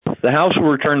The House will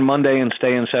return Monday and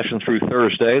stay in session through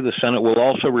Thursday. The Senate will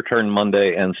also return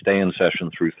Monday and stay in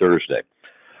session through Thursday.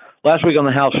 Last week on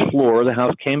the House floor, the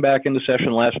House came back into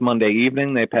session last Monday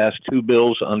evening. They passed two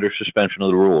bills under suspension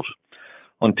of the rules.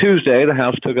 On Tuesday, the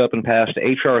House took up and passed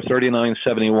H.R.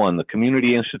 3971, the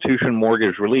Community Institution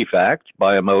Mortgage Relief Act,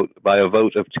 by a vote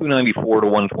of 294 to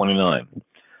 129.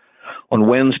 On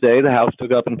Wednesday, the House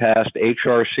took up and passed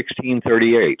H.R.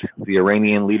 1638, the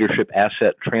Iranian Leadership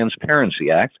Asset Transparency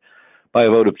Act, by a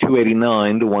vote of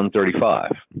 289 to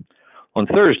 135. On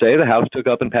Thursday, the House took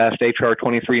up and passed H.R.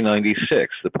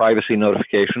 2396, the Privacy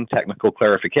Notification Technical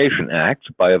Clarification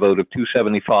Act, by a vote of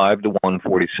 275 to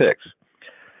 146.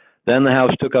 Then the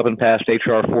House took up and passed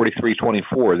H.R.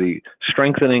 4324, the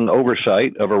Strengthening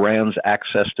Oversight of Iran's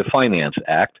Access to Finance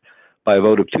Act, by a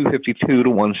vote of 252 to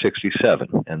 167,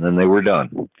 and then they were done.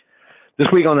 This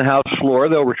week on the House floor,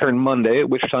 they'll return Monday, at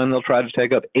which time they'll try to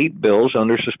take up 8 bills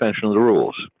under suspension of the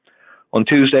rules. On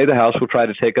Tuesday, the House will try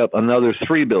to take up another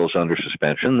 3 bills under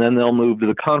suspension. Then they'll move to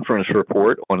the conference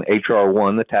report on H.R.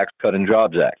 1, the Tax Cut and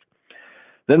Jobs Act.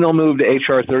 Then they'll move to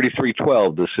H.R.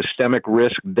 3312, the Systemic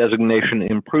Risk Designation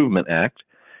Improvement Act,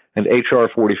 and H.R.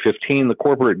 4015, the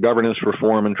Corporate Governance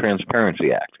Reform and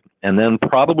Transparency Act. And then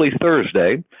probably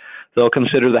Thursday, they'll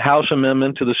consider the House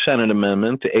amendment to the Senate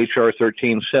amendment to H.R.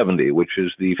 1370, which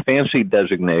is the fancy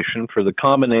designation for the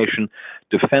combination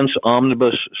Defense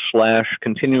Omnibus /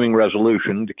 continuing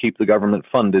resolution to keep the government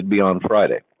funded beyond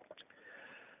Friday.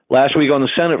 Last week on the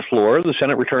Senate floor, the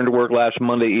Senate returned to work last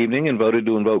Monday evening and voted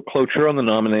to invoke cloture on the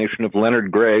nomination of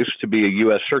Leonard Grace to be a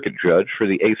U.S. Circuit Judge for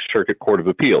the Eighth Circuit Court of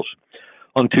Appeals.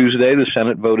 On Tuesday, the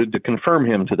Senate voted to confirm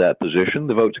him to that position.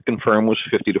 The vote to confirm was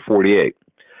 50 to 48.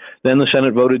 Then the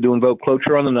Senate voted to invoke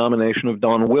cloture on the nomination of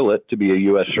Don Willett to be a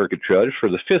U.S. Circuit Judge for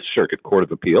the Fifth Circuit Court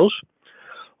of Appeals.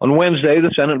 On Wednesday,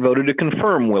 the Senate voted to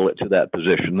confirm Willett to that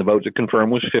position. The vote to confirm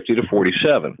was 50 to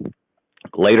 47.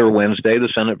 Later Wednesday, the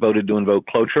Senate voted to invoke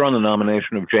cloture on the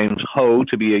nomination of James Ho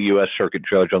to be a U.S. Circuit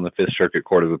Judge on the Fifth Circuit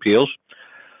Court of Appeals.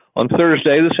 On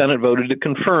Thursday, the Senate voted to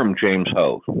confirm James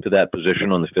Ho to that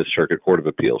position on the Fifth Circuit Court of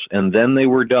Appeals, and then they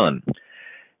were done.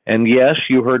 And yes,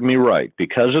 you heard me right.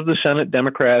 Because of the Senate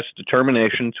Democrats'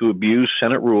 determination to abuse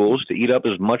Senate rules to eat up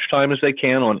as much time as they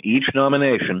can on each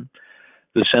nomination,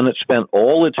 the Senate spent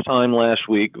all its time last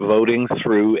week voting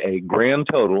through a grand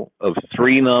total of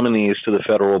 3 nominees to the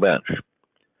federal bench.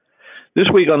 This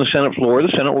week on the Senate floor, the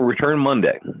Senate will return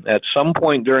Monday. At some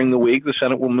point during the week, the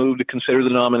Senate will move to consider the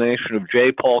nomination of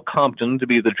J. Paul Compton to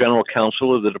be the General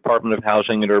Counsel of the Department of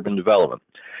Housing and Urban Development.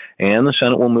 And the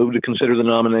Senate will move to consider the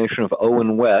nomination of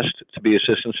Owen West to be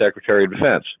Assistant Secretary of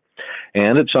Defense.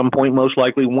 And at some point, most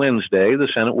likely Wednesday, the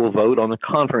Senate will vote on the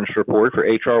conference report for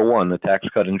H.R. 1, the Tax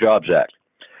Cut and Jobs Act.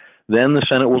 Then the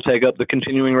Senate will take up the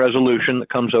continuing resolution that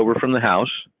comes over from the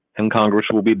House, and Congress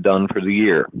will be done for the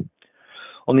year.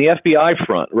 On the FBI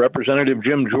front, Representative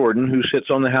Jim Jordan, who sits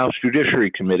on the House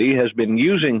Judiciary Committee, has been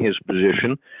using his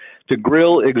position to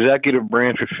grill executive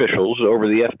branch officials over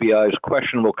the FBI's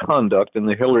questionable conduct in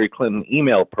the Hillary Clinton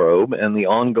email probe and the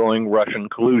ongoing Russian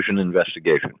collusion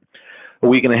investigation. A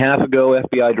week and a half ago,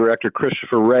 FBI Director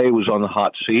Christopher Wray was on the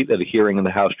hot seat at a hearing in the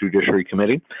House Judiciary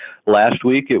Committee. Last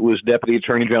week, it was Deputy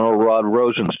Attorney General Rod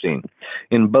Rosenstein.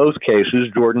 In both cases,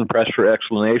 Jordan pressed for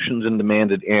explanations and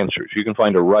demanded answers. You can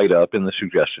find a write-up in the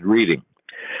suggested reading.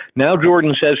 Now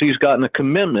Jordan says he's gotten a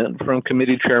commitment from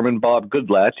Committee Chairman Bob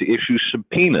Goodlatte to issue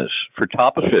subpoenas for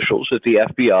top officials at the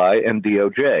FBI and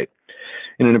DOJ.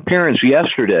 In an appearance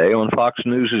yesterday on Fox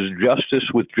News' Justice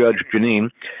with Judge Jeanine,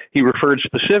 he referred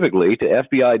specifically to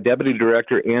FBI Deputy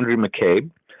Director Andrew McCabe,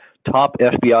 top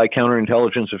FBI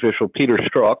counterintelligence official Peter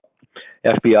Strzok,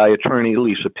 FBI Attorney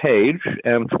Lisa Page,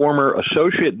 and former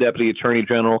Associate Deputy Attorney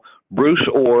General Bruce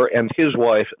Orr and his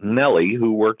wife Nellie,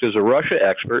 who worked as a Russia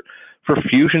expert for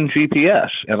Fusion GPS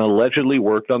and allegedly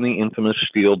worked on the infamous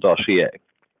Steele dossier.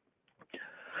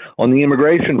 On the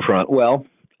immigration front, well,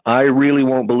 I really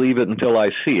won't believe it until I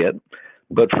see it,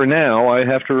 but for now, I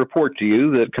have to report to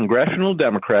you that congressional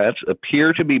Democrats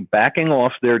appear to be backing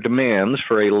off their demands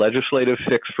for a legislative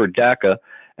fix for DACA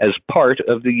as part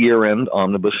of the year-end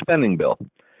omnibus spending bill.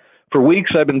 For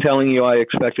weeks, I've been telling you I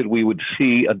expected we would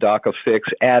see a DACA fix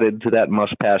added to that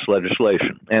must-pass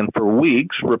legislation. And for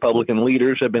weeks, Republican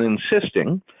leaders have been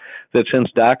insisting that since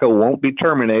DACA won't be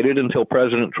terminated until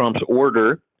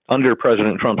under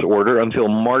President Trump's order until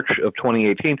March of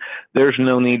 2018, there's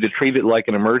no need to treat it like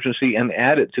an emergency and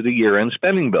add it to the year-end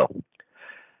spending bill.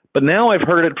 But now I've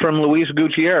heard it from Luis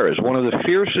Gutierrez, one of the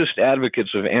fiercest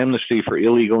advocates of amnesty for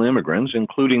illegal immigrants,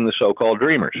 including the so-called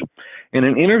Dreamers. In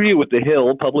an interview with The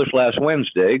Hill published last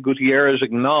Wednesday, Gutierrez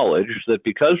acknowledged that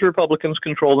because Republicans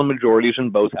control the majorities in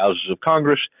both houses of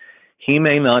Congress, he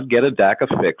may not get a DACA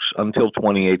fix until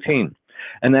 2018.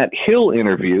 And that Hill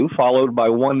interview followed by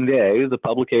one day the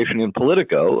publication in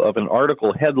Politico of an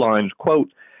article headlined, quote,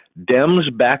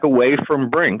 "Dems back away from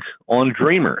Brink on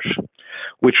Dreamers,"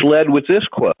 which led with this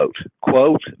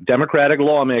quote, "Democratic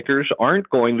lawmakers aren't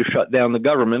going to shut down the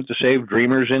government to save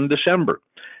Dreamers in December."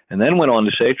 And then went on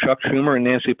to say Chuck Schumer and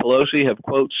Nancy Pelosi have,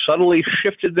 quote, "subtly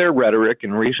shifted their rhetoric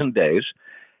in recent days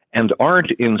and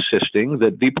aren't insisting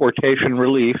that deportation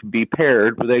relief be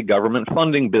paired with a government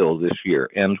funding bill this year,"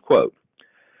 end quote.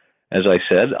 As I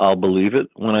said, I'll believe it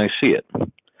when I see it.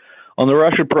 On the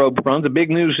Russia probe front, the big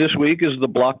news this week is the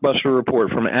blockbuster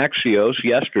report from Axios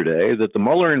yesterday that the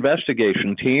Mueller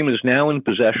investigation team is now in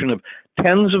possession of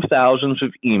tens of thousands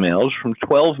of emails from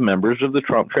 12 members of the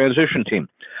Trump transition team.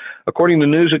 According to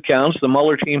news accounts, the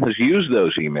Mueller team has used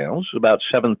those emails, about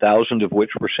 7,000 of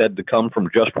which were said to come from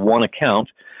just one account,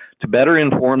 to better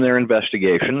inform their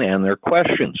investigation and their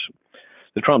questions.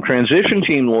 The Trump transition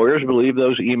team lawyers believe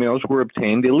those emails were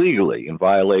obtained illegally in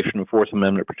violation of Fourth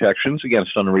Amendment protections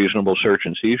against unreasonable search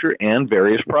and seizure and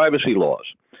various privacy laws.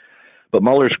 But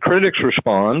Mueller's critics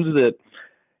respond that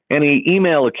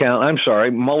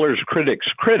Mueller's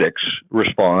critics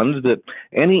respond that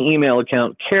any email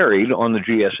account carried on the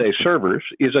GSA servers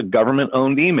is a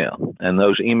government-owned email, and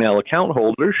those email account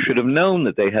holders should have known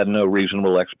that they had no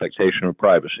reasonable expectation of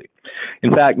privacy.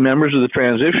 In fact, members of the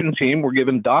transition team were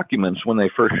given documents when they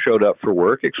first showed up for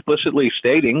work explicitly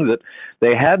stating that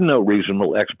they had no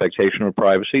reasonable expectation of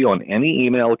privacy on any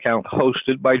email account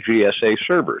hosted by GSA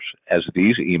servers, as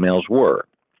these emails were.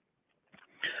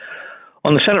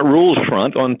 On the Senate Rules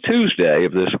front, on Tuesday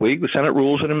of this week, the Senate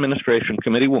Rules and Administration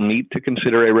Committee will meet to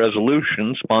consider a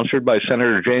resolution sponsored by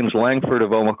Senator James Lankford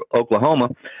of Oklahoma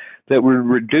that would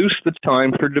reduce the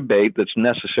time for debate that's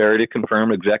necessary to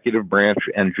confirm executive branch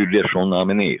and judicial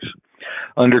nominees.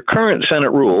 Under current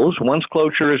Senate rules, once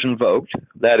cloture is invoked,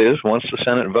 that is, once the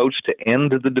Senate votes to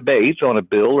end the debate on a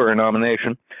bill or a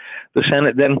nomination, the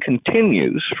Senate then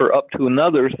continues for up to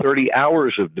another 30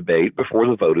 hours of debate before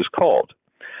the vote is called.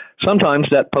 Sometimes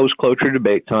that post-cloture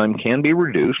debate time can be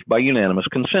reduced by unanimous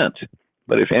consent.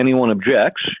 But if anyone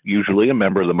objects, usually a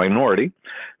member of the minority,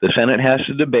 the Senate has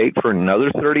to debate for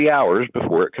another 30 hours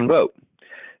before it can vote.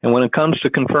 And when it comes to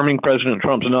confirming President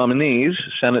Trump's nominees,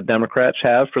 Senate Democrats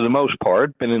have, for the most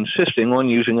part, been insisting on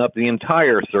using up the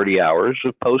entire 30 hours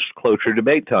of post-cloture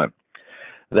debate time.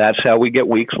 That's how we get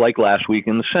weeks like last week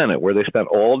in the Senate, where they spent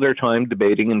all their time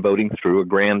debating and voting through a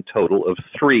grand total of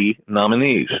 3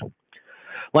 nominees.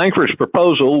 Lankford's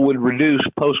proposal would reduce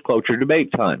post-cloture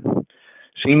debate time.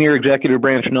 Senior executive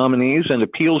branch nominees and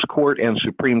appeals court and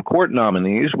Supreme Court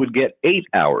nominees would get 8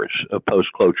 hours of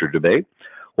post-cloture debate,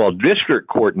 while district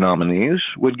court nominees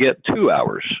would get 2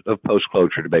 hours of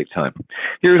post-cloture debate time.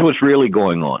 Here's what's really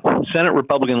going on. Senate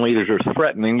Republican leaders are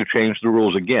threatening to change the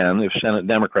rules again if Senate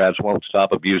Democrats won't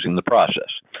stop abusing the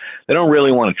process. They don't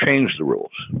really want to change the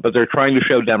rules, but they're trying to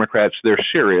show Democrats they're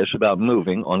serious about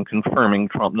moving on confirming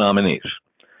Trump nominees.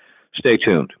 Stay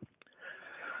tuned.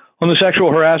 On the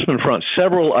sexual harassment front,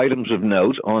 several items of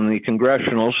note on the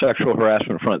congressional sexual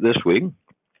harassment front this week.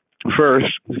 First,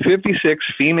 56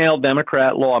 female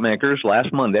Democrat lawmakers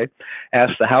last Monday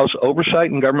asked the House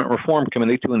Oversight and Government Reform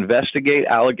Committee to investigate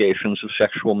allegations of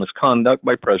sexual misconduct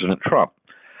by President Trump.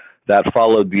 That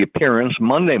followed the appearance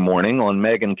Monday morning on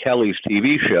Megyn Kelly's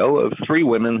TV show of 3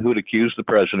 women who'd accused the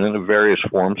president of various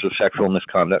forms of sexual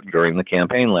misconduct during the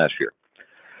campaign last year.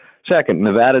 Second,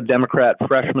 Nevada Democrat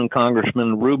freshman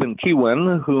Congressman Ruben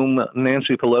Kihuen, whom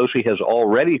Nancy Pelosi has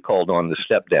already called on to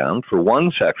step down for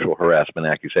one sexual harassment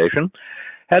accusation,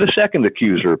 had a second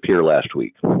accuser appear last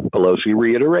week. Pelosi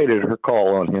reiterated her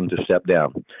call on him to step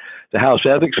down. The House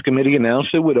Ethics Committee announced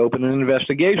it would open an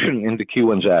investigation into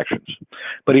Kihuen's actions,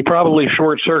 but he probably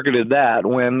short-circuited that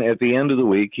when, at the end of the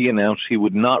week, he announced he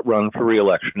would not run for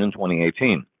re-election in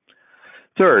 2018.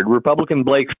 Third, Republican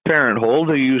Blake Farenthold,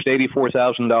 who used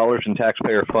 $84,000 in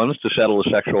taxpayer funds to settle a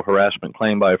sexual harassment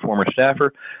claim by a former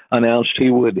staffer, announced he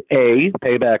would A,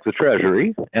 pay back the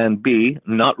Treasury, and B,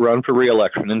 not run for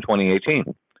re-election in 2018.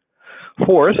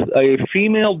 Fourth, a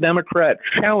female Democrat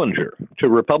challenger to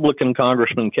Republican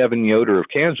Congressman Kevin Yoder of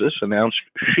Kansas announced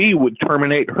she would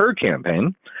terminate her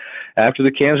campaign after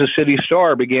the Kansas City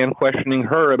Star began questioning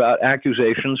her about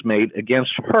accusations made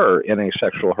against her in a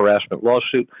sexual harassment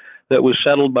lawsuit that was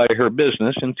settled by her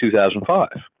business in 2005.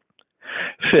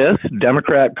 Fifth,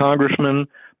 Democrat Congressman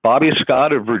Bobby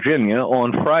Scott of Virginia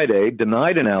on Friday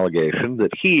denied an allegation that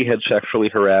he had sexually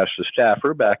harassed a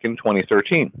staffer back in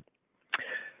 2013.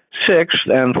 Sixth,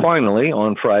 and finally,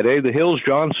 on Friday, The Hill's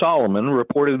John Solomon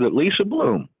reported that Lisa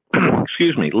Bloom,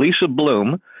 Lisa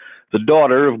Bloom, the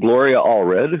daughter of Gloria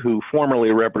Allred, who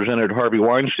formerly represented Harvey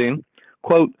Weinstein,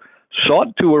 quote,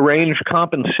 sought to arrange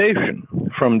compensation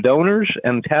from donors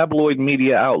and tabloid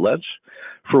media outlets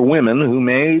for women who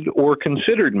made or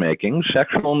considered making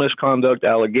sexual misconduct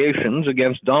allegations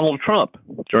against Donald Trump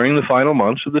during the final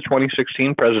months of the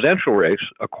 2016 presidential race,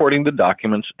 according to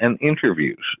documents and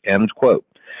interviews, end quote.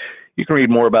 You can read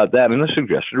more about that in the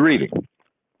suggested reading.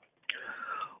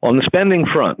 On the spending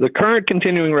front, the current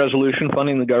continuing resolution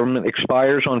funding the government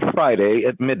expires on Friday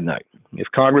at midnight. If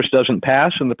Congress doesn't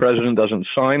pass and the president doesn't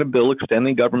sign a bill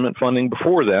extending government funding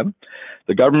before then,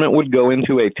 the government would go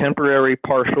into a temporary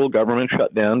partial government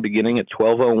shutdown beginning at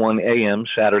 12:01 a.m.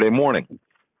 Saturday morning.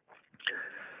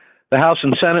 The House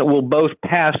and Senate will both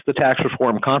pass the tax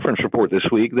reform conference report this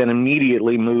week, then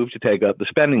immediately move to take up the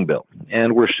spending bill.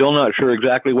 And we're still not sure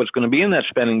exactly what's going to be in that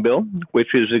spending bill,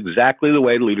 which is exactly the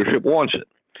way leadership wants it.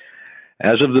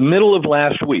 As of the middle of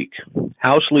last week,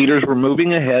 House leaders were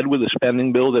moving ahead with a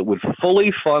spending bill that would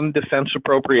fully fund defense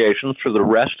appropriations for the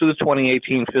rest of the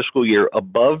 2018 fiscal year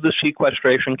above the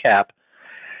sequestration cap,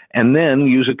 and then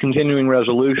use a continuing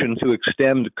resolution to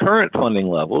extend current funding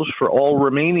levels for all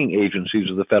remaining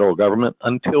agencies of the federal government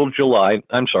until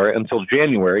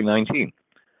January 19.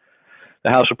 The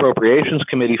House Appropriations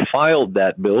Committee filed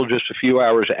that bill just a few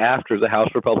hours after the House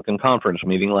Republican Conference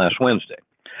meeting last Wednesday.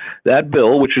 That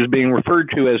bill, which is being referred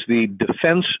to as the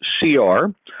Defense CR,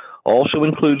 also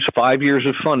includes 5 years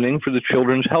of funding for the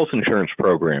Children's Health Insurance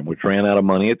Program, which ran out of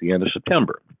money at the end of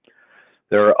September.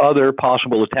 There are other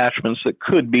possible attachments that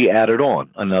could be added on,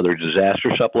 another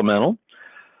disaster supplemental,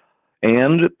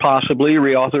 and possibly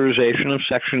reauthorization of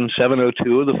Section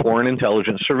 702 of the Foreign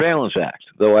Intelligence Surveillance Act,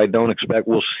 though I don't expect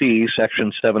we'll see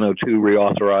Section 702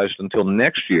 reauthorized until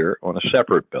next year on a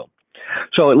separate bill.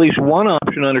 So at least one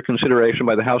option under consideration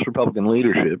by the House Republican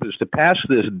leadership is to pass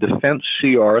this Defense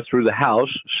CR through the House,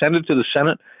 send it to the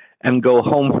Senate, and go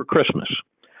home for Christmas.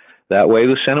 That way,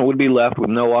 the Senate would be left with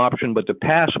no option but to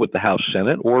pass with the House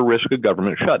Senate or risk a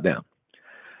government shutdown.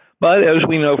 But as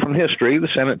we know from history, the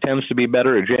Senate tends to be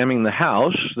better at jamming the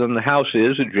House than the House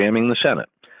is at jamming the Senate.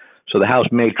 So the House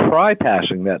may try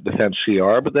passing that Defense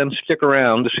CR, but then stick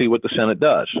around to see what the Senate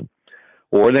does.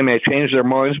 Or they may change their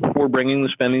minds before bringing the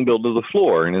spending bill to the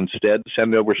floor and instead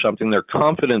send over something they're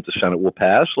confident the Senate will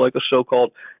pass, like a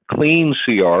so-called clean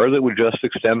CR that would just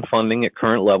extend funding at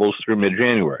current levels through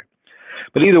mid-January.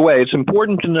 But either way, it's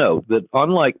important to note that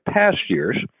unlike past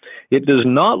years, it does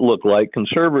not look like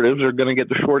conservatives are going to get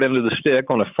the short end of the stick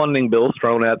on a funding bill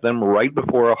thrown at them right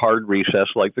before a hard recess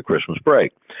like the Christmas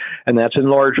break. And that's in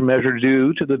large measure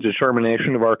due to the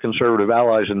determination of our conservative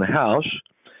allies in the House.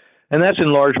 And that's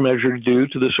in large measure due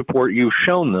to the support you've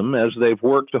shown them as they've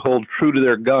worked to hold true to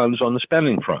their guns on the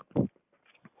spending front.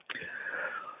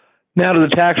 Now to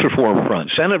the tax reform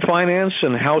front. Senate Finance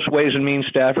and House Ways and Means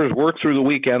staffers worked through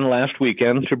the last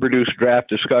weekend, to produce draft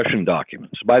discussion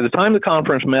documents. By the time the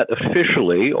conference met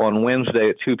officially on Wednesday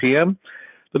at 2 p.m.,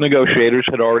 the negotiators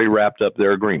had already wrapped up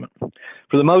their agreement.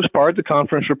 For the most part, the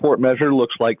conference report measure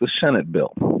looks like the Senate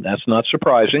bill. That's not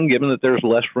surprising, given that there's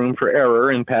less room for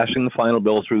error in passing the final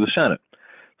bill through the Senate.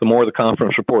 The more the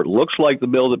conference report looks like the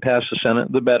bill that passed the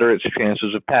Senate, the better its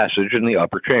chances of passage in the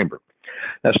upper chamber.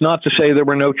 That's not to say there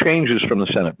were no changes from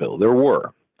the Senate bill. There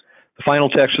were. The final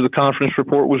text of the conference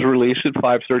report was released at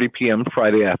 5:30 p.m.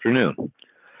 Friday afternoon.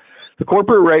 The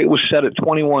corporate rate was set at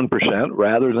 21%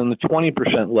 rather than the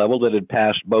 20% level that had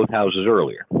passed both houses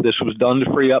earlier. This was done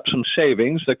to free up some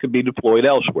savings that could be deployed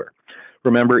elsewhere.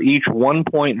 Remember, each 1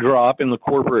 point drop in the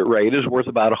corporate rate is worth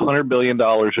about $100 billion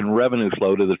in revenue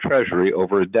flow to the Treasury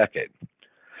over a decade.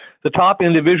 The top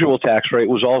individual tax rate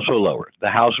was also lowered. The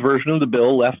House version of the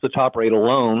bill left the top rate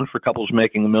alone for couples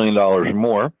making $1 million or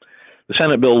more. The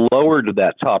Senate bill lowered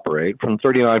that top rate from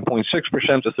 39.6%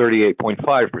 to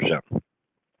 38.5%.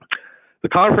 The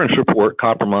conference report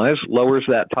compromise lowers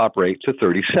that top rate to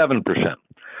 37%.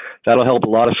 That'll help a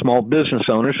lot of small business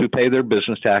owners who pay their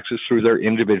business taxes through their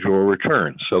individual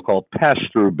returns, so-called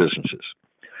pass-through businesses.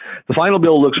 The final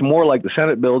bill looks more like the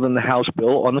Senate bill than the House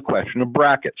bill on the question of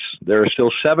brackets. There are still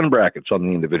 7 brackets on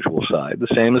the individual side,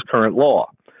 the same as current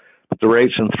law, but the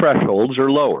rates and thresholds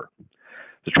are lower.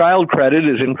 The child credit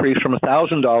is increased from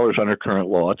 $1,000 under current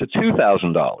law to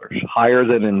 $2,000, higher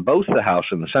than in both the House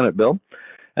and the Senate bill,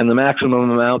 and the maximum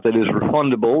amount that is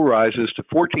refundable rises to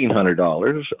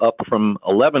 $1,400, up from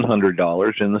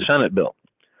 $1,100 in the Senate bill.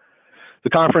 The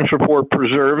conference report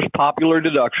preserves popular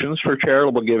deductions for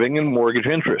charitable giving and mortgage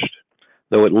interest,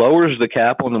 though it lowers the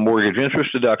cap on the mortgage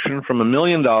interest deduction from $1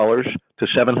 million to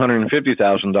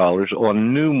 $750,000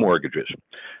 on new mortgages.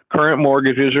 Current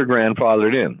mortgages are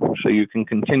grandfathered in, so you can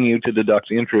continue to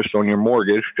deduct interest on your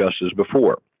mortgage just as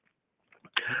before.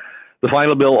 The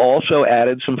final bill also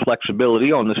added some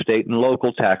flexibility on the state and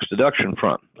local tax deduction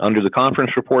front. Under the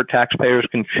conference report, taxpayers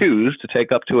can choose to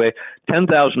take up to a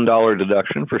 $10,000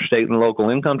 deduction for state and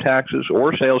local income taxes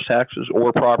or sales taxes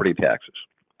or property taxes.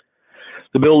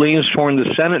 The bill leans toward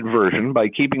the Senate version by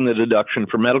keeping the deduction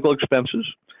for medical expenses,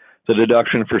 the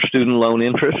deduction for student loan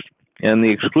interest, and the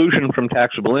exclusion from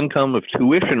taxable income of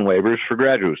tuition waivers for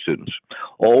graduate students.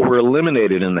 All were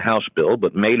eliminated in the House bill,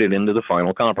 but made it into the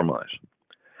final compromise.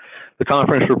 The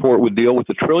conference report would deal with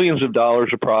the trillions of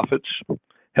dollars of profits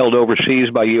held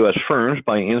overseas by U.S. firms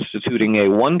by instituting a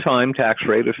one-time tax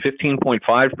rate of 15.5%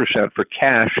 for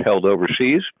cash held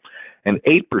overseas and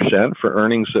 8% for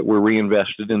earnings that were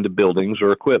reinvested into buildings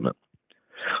or equipment.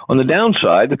 On the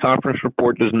downside, the conference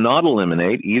report does not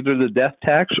eliminate either the death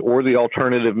tax or the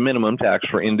alternative minimum tax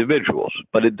for individuals,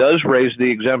 but it does raise the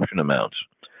exemption amounts.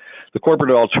 The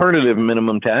corporate alternative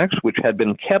minimum tax, which had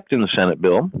been kept in the Senate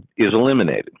bill, is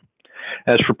eliminated.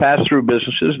 As for pass-through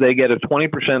businesses, they get a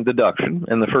 20% deduction,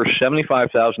 and the first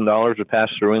 $75,000 of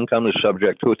pass-through income is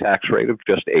subject to a tax rate of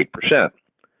just 8%.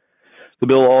 The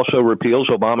bill also repeals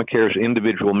Obamacare's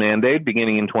individual mandate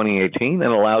beginning in 2018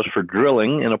 and allows for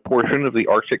drilling in a portion of the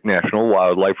Arctic National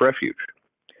Wildlife Refuge.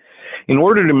 In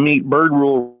order to meet bird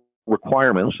rule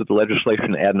requirements that the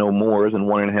legislation add no more than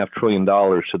 $1.5 trillion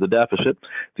to the deficit,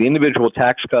 the individual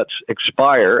tax cuts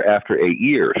expire after 8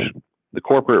 years. The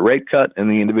corporate rate cut and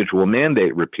the individual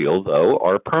mandate repeal, though,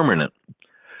 are permanent.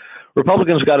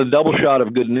 Republicans got a double shot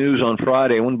of good news on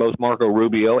Friday when both Marco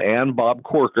Rubio and Bob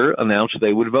Corker announced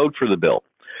they would vote for the bill.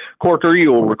 Corker,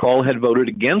 you will recall, had voted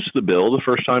against the bill the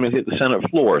first time it hit the Senate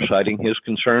floor, citing his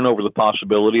concern over the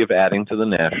possibility of adding to the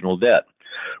national debt.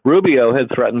 Rubio had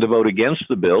threatened to vote against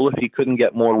the bill if he couldn't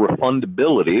get more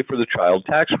refundability for the child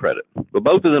tax credit. But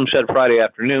both of them said Friday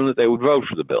afternoon that they would vote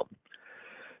for the bill.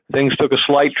 Things took a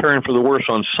slight turn for the worse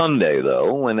on Sunday,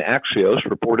 though, when Axios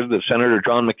reported that Senator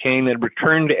John McCain had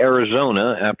returned to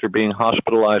Arizona after being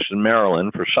hospitalized in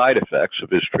Maryland for side effects of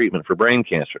his treatment for brain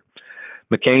cancer.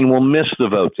 McCain will miss the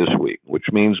vote this week, which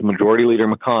means Majority Leader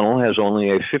McConnell has only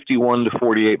a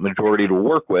 51-48 majority to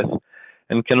work with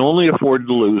and can only afford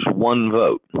to lose one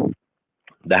vote.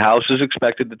 The House is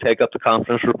expected to take up the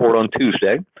conference report on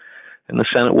Tuesday, and the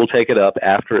Senate will take it up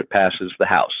after it passes the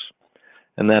House.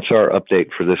 And that's our update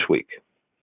for this week.